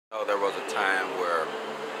So there was a time where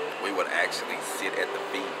we would actually sit at the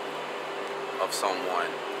feet of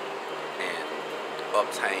someone and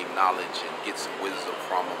obtain knowledge and get some wisdom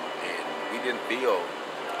from them, and we didn't feel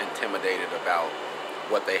intimidated about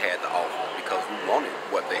what they had to offer because we wanted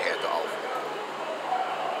what they had to offer.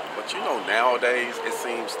 But nowadays it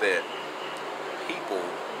seems that people,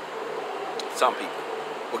 some people,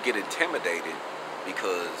 will get intimidated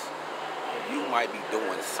because you might be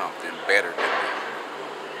doing something better than them.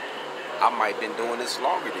 I might have been doing this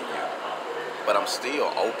longer than you, but I'm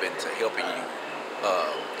still open to helping you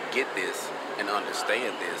get this and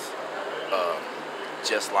understand this,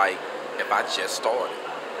 just like if I just started.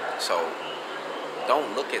 So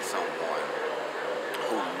don't look at someone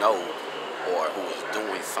who know or who is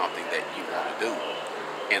doing something that you want to do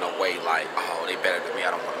in a way like, oh, they better than me,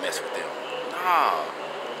 I don't want to mess with them. Nah,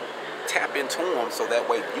 tap into them so that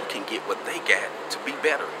way you can get what they got to be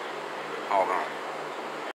better. Hold on.